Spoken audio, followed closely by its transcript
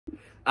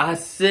I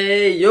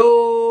say,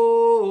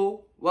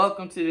 yo,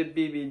 welcome to the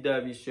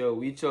BBW show.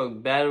 We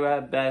talk battle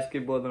rap,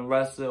 basketball, and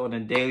wrestling on a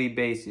daily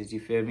basis, you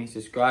feel me?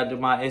 Subscribe to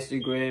my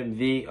Instagram,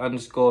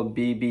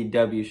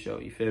 _BBW show,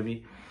 you feel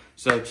me?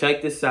 So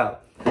check this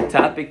out. The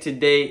topic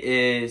today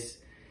is,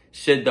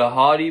 should the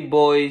Hardy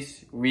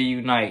Boys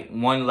reunite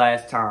one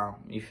last time,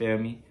 you feel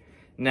me?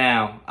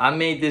 Now, I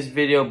made this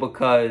video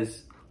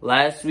because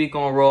last week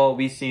on Raw,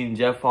 we seen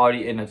Jeff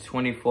Hardy in a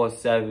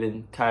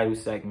 24/7 title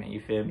segment,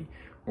 you feel me?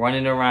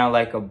 Running around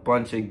like a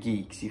bunch of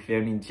geeks, you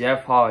feel me?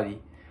 Jeff Hardy,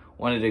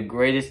 one of the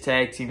greatest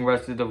tag team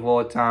wrestlers of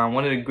all time,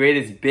 one of the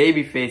greatest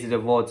baby faces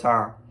of all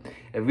time.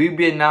 If we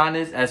being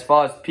honest, as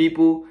far as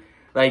people,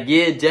 like,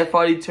 yeah, Jeff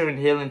Hardy turned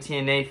heel in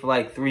TNA for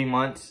like 3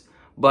 months,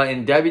 but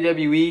in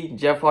WWE,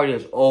 Jeff Hardy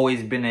has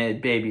always been a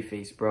baby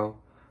face, bro.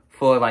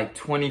 For like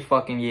 20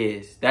 fucking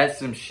years. That's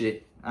some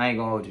shit. I ain't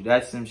gonna hold you.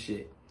 That's some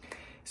shit.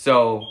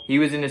 So, he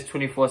was in this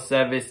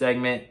 24/7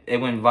 segment. It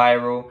went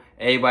viral.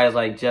 Everybody's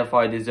like, Jeff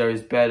Hardy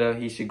deserves better.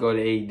 He should go to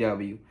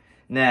AEW.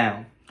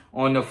 Now,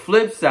 on the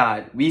flip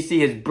side, we see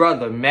his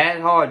brother,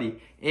 Matt Hardy,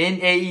 in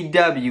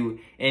AEW.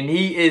 And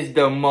he is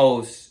the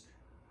most,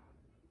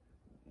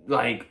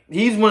 like,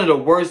 he's one of the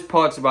worst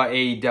parts about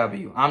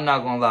AEW. I'm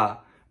not gonna lie.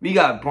 We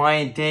got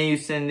Bryan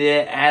Danielson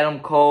there, Adam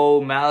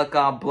Cole,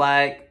 Malachi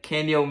Black,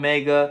 Kenny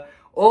Omega.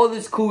 All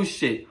this cool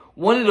shit.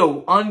 One of the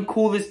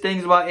uncoolest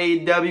things about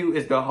AEW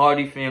is the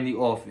Hardy family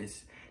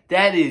office.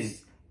 That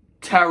is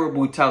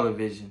terrible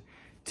television.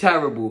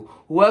 Terrible.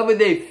 Whoever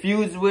they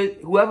fuse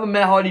with, whoever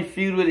Matt Hardy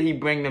feud with, he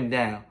bring them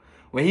down.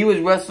 When he was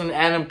wrestling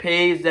Adam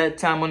Page that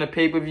time on the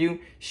pay-per-view,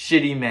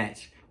 shitty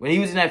match. When he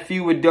was in that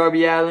feud with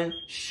Darby Allin,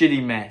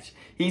 shitty match.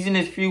 He's in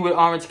his feud with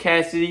Orange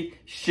Cassidy,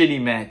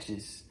 shitty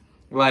matches.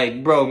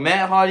 Like, bro,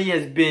 Matt Hardy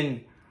has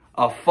been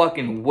a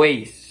fucking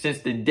waste since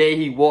the day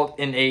he walked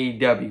in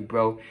AEW,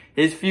 bro.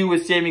 His feud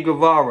with Sammy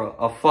Guevara,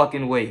 a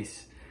fucking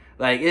waste.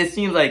 Like, it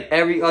seems like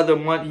every other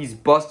month he's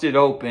busted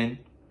open.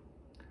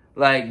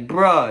 Like,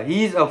 bruh,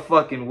 he's a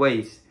fucking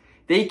waste.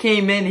 They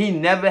came in, he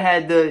never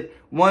had the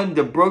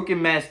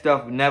broken match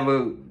stuff it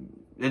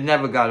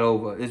never got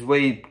over. It's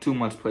way too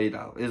much played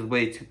out. It's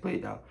way too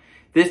played out.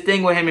 This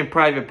thing with him in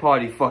Private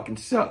Party fucking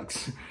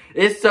sucks.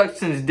 It sucks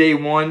since day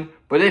one,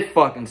 but it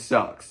fucking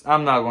sucks.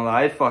 I'm not gonna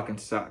lie, it fucking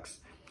sucks.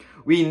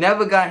 We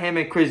never got him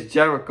and Chris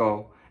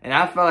Jericho. And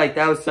I felt like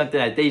that was something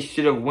that they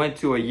should have went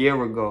to a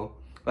year ago.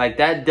 Like,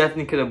 that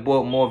definitely could have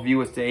brought more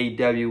viewers to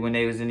AEW when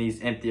they was in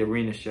these empty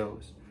arena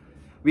shows.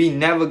 We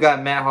never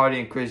got Matt Hardy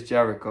and Chris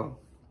Jericho.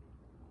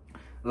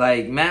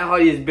 Like, Matt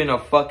Hardy has been a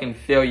fucking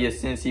failure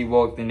since he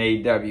walked in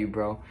AEW,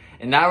 bro.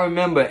 And I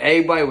remember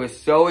everybody was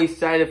so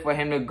excited for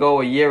him to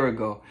go a year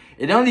ago.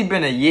 It only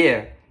been a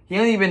year. He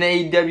only been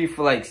in AEW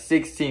for like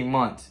 16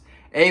 months.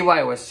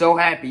 Everybody was so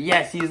happy.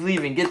 Yes, he's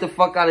leaving. Get the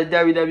fuck out of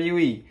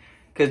WWE.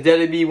 Because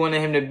WWE wanted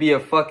him to be a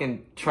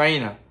fucking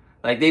trainer.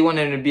 Like, they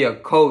wanted him to be a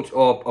coach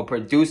or a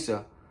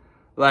producer.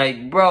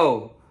 Like,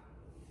 bro.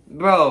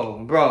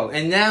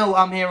 And now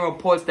I'm hearing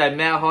reports that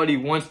Matt Hardy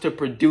wants to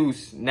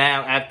produce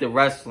now after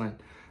wrestling.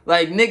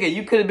 Like, nigga,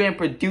 you could have been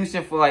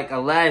producing for like the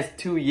last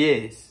 2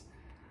 years.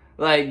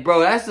 Like, bro,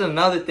 that's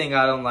another thing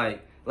I don't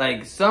like.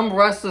 Like, some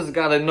wrestlers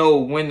gotta know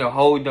when to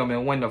hold them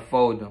and when to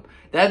fold them.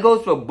 That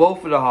goes for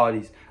both of the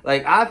Hardys.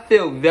 Like, I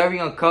feel very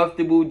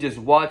uncomfortable just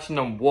watching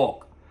them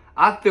walk.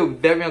 I feel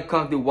very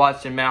uncomfortable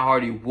watching Matt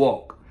Hardy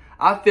walk.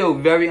 I feel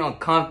very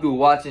uncomfortable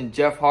watching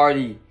Jeff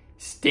Hardy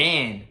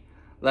stand.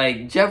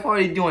 Like, Jeff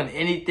Hardy doing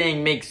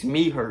anything makes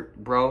me hurt,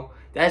 bro.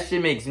 That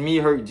shit makes me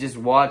hurt just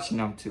watching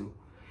them two.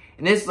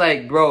 And it's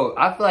like, bro,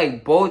 I feel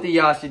like both of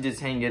y'all should just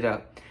hang it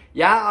up.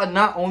 Y'all are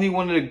not only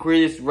one of the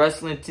greatest one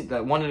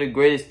of the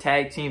greatest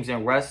tag teams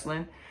in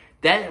wrestling.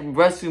 That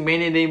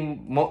WrestleMania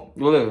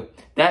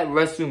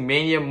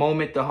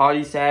moment the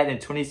Hardys had in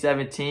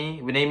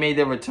 2017 when they made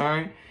their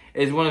return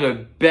is one of the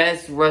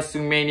best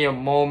WrestleMania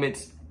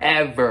moments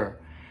ever.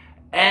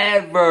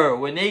 Ever.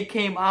 When they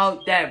came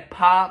out, that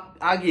pop,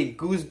 I get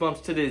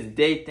goosebumps to this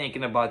day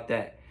thinking about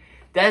that.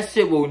 That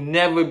shit will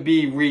never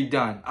be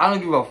redone. I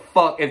don't give a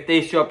fuck if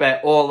they show up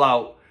at All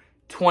Out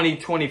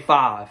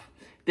 2025.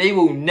 They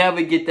will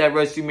never get that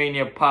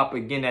WrestleMania pop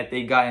again that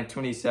they got in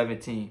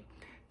 2017.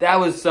 That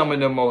was some of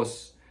the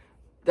most,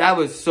 that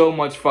was so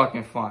much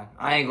fucking fun.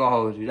 I ain't gonna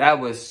hold you. That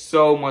was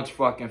so much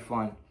fucking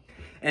fun.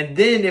 And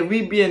then, if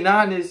we being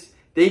honest,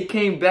 they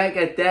came back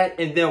at that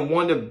and then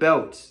won the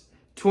belts.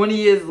 20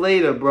 years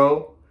later,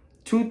 bro.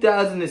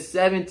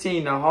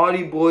 2017, the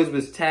Hardy Boys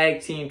was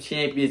tag team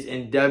champions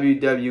in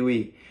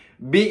WWE.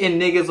 Beating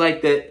niggas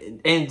like the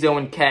Enzo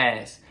and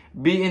Cass.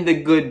 Beating the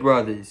Good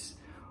Brothers.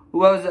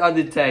 Who else was the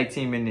other tag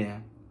team in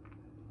there?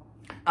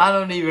 I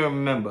don't even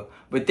remember.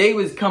 But they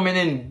was coming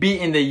in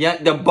beating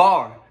the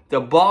Bar.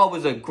 The Bar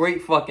was a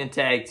great fucking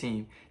tag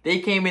team. They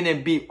came in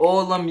and beat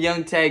all them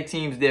young tag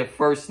teams their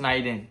first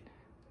night in.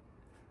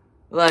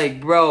 Like,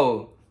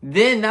 bro.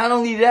 Then, not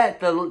only that,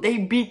 they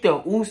beat the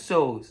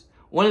Usos.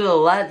 One of the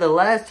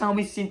last time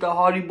we seen the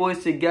Hardy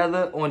Boys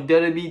together on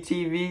WWE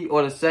TV,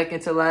 or the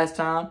second to last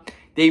time,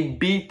 they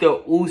beat the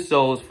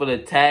Usos for the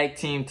tag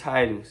team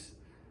titles.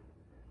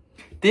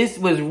 This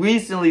was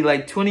recently,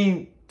 like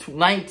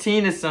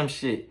 2019 or some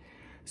shit.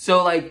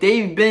 So, like,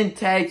 they've been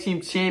tag team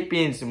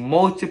champions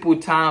multiple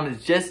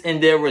times just in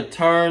their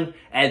return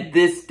at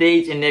this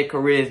stage in their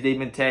careers. They've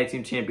been tag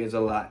team champions a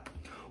lot.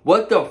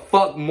 What the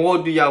fuck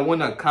more do y'all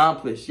want to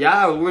accomplish?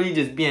 Y'all are really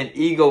just being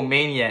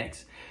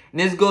egomaniacs.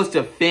 And this goes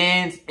to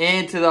fans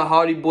and to the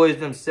Hardy Boys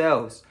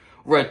themselves.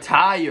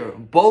 Retire.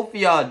 Both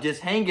of y'all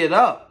just hang it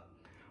up.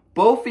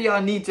 Both of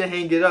y'all need to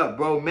hang it up,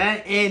 bro.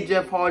 Matt and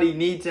Jeff Hardy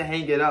need to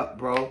hang it up,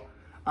 bro.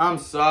 I'm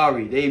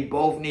sorry. They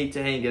both need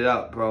to hang it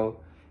up, bro.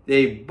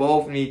 They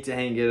both need to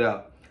hang it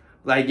up.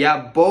 Like,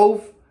 y'all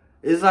both,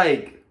 it's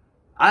like,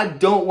 I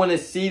don't want to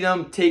see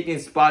them taking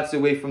spots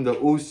away from the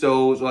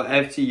Usos or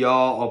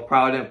FTR or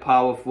Proud and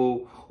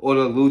Powerful or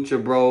the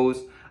Lucha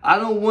Bros. I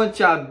don't want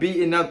y'all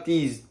beating up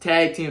these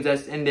tag teams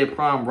that's in their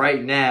prime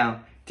right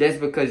now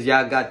just because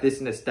y'all got this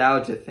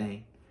nostalgia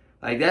thing.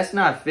 Like, that's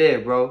not fair,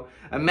 bro.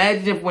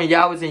 Imagine if when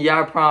y'all was in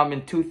y'all prime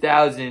in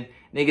 2000,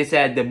 niggas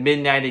had the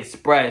Midnight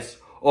Express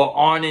or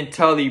Arn and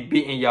Tully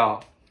beating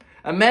y'all.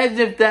 Imagine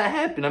if that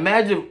happened.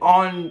 Imagine if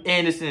Arn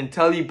Anderson and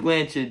Tully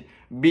Blanchard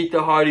beat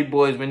the Hardy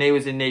Boys when they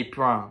was in their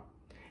prime.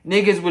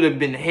 Niggas would have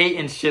been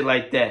hating shit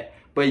like that.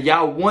 But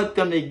y'all want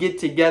them to get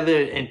together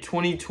in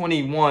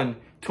 2021,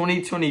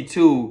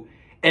 2022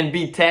 and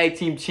be tag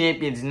team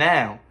champions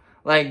now.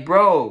 Like,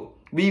 bro,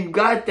 we've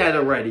got that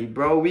already,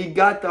 bro. We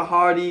got the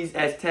Hardys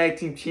as tag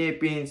team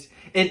champions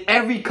in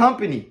every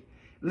company.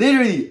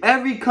 Literally,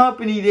 every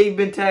company they've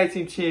been tag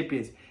team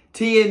champions.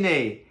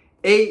 TNA.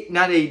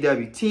 Not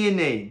AEW,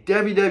 TNA,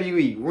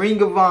 WWE,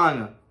 Ring of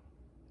Honor,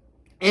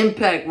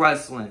 Impact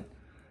Wrestling.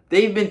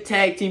 They've been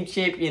tag team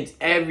champions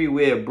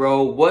everywhere,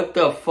 bro. What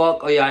the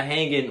fuck are y'all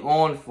hanging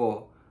on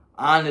for?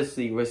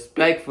 Honestly,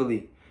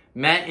 respectfully,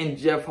 Matt and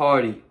Jeff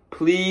Hardy,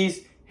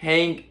 please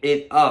hang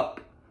it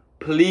up.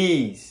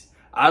 Please.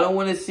 I don't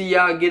want to see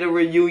y'all get a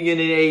reunion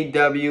in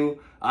AEW.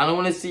 I don't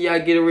want to see y'all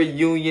get a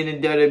reunion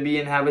in WWE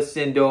and have a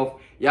send-off.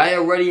 Y'all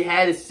already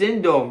had a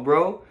send-off,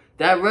 bro.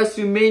 That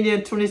WrestleMania in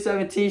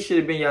 2017 should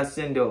have been y'all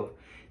send-off.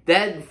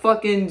 That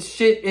fucking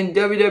shit in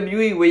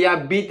WWE where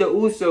y'all beat the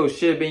Usos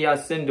should have been y'all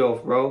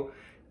send-off, bro.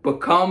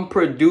 Become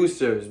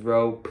producers,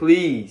 bro.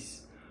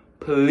 Please.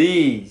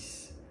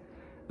 Please.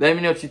 Let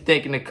me know what you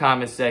think in the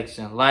comment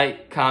section.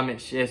 Like, comment,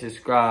 share,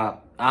 subscribe.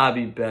 I'll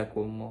be back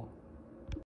with more.